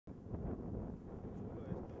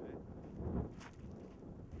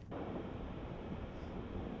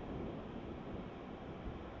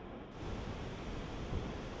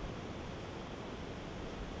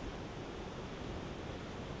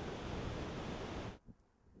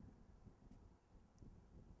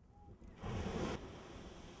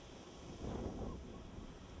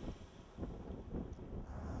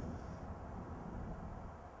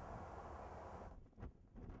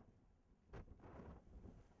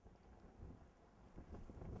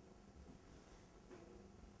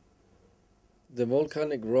The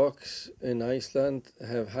volcanic rocks in Iceland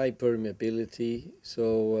have high permeability,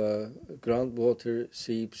 so groundwater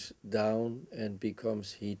seeps down and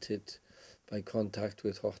becomes heated by contact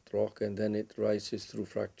with hot rock, and then it rises through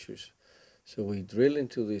fractures. So we drill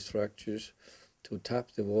into these fractures to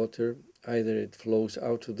tap the water. Either it flows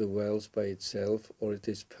out of the wells by itself or it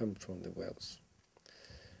is pumped from the wells.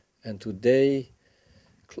 And today,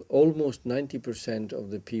 almost 90% of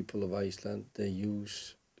the people of Iceland, they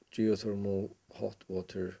use geothermal hot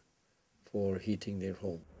water for heating their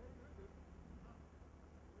home.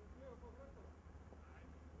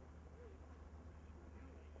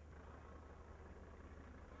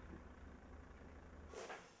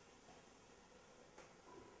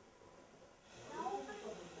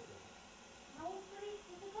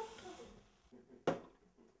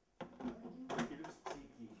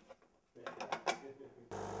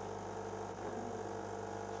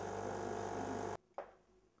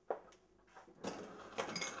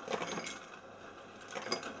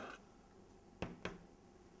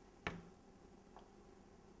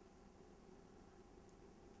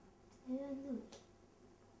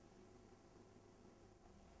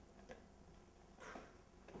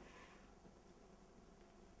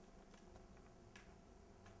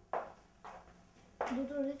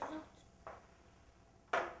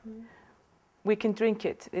 We can drink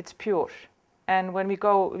it, it's pure. And when we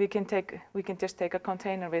go, we can just take a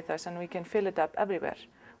container with us and we can fill it up everywhere.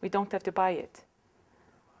 We don't have to buy it.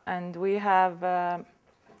 And we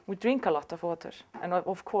drink a lot of water. And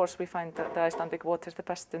of course we find that the Icelandic water is the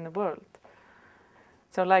best in the world.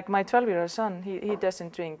 So like my 12-year-old son, he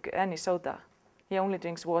doesn't drink any soda. He only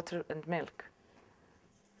drinks water and milk.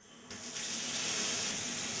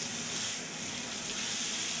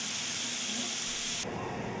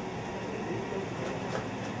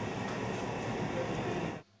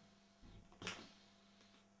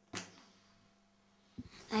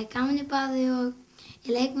 Það gaman í baði og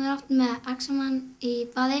ég leik mér oft með Axelmann í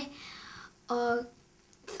baði og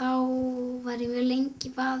þá var ég mjög lengi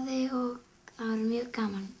í baði og það var mjög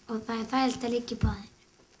gaman og það þægilegt að liggja í baði,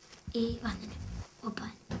 í vatninu og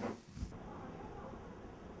baðinu.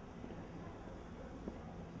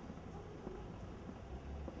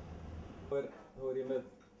 Þá ég með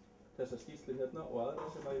þessa skýrslu hérna og aðra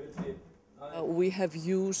sem ég vildi. We have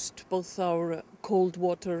used both our cold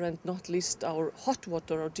water and not least our hot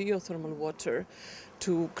water or geothermal water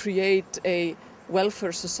to create a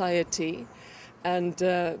welfare society, and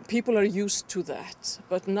people are used to that.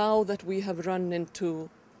 But now that we have run into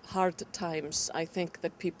hard times, I think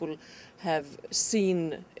that people have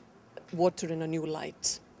seen water in a new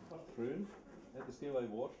light. Hrun, þetta skrifað í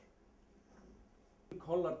vor.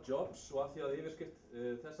 Collar jobs og af því að yfirskrift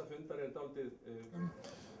þessa fundar dálítið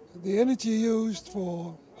The energy used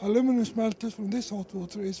for aluminum smelters from this hot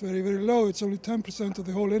water is very, very low. It's only 10% of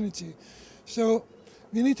the whole energy. So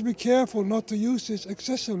we need to be careful not to use this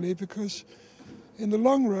excessively, because in the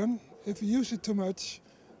long run, if we use it too much,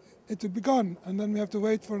 it will be gone. And then we have to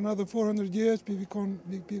wait for another 400 years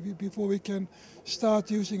before we can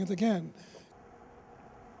start using it again.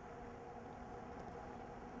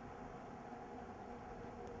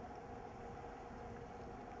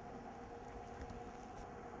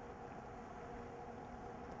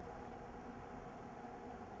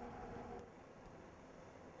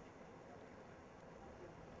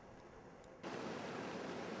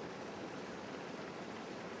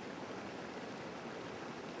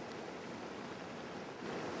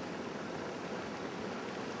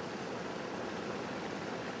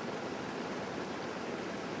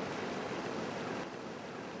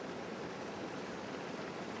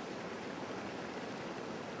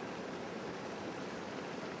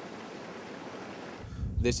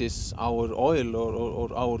 This is our oil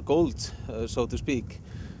or our gold, so to speak.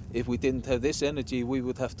 If we didn't have this energy, we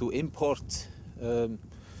would have to import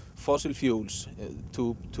fossil fuels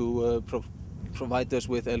to provide us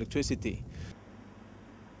with electricity.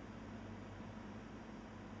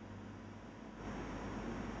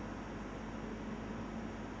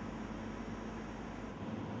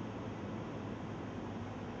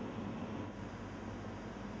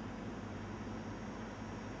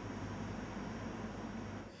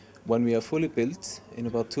 When we are fully built, in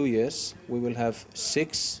about 2 years, we will have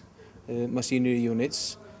 6 machinery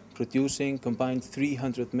units producing combined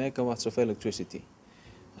 300 megawatts of electricity.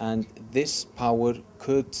 And this power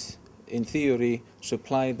could, in theory,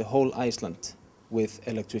 supply the whole Iceland with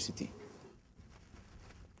electricity.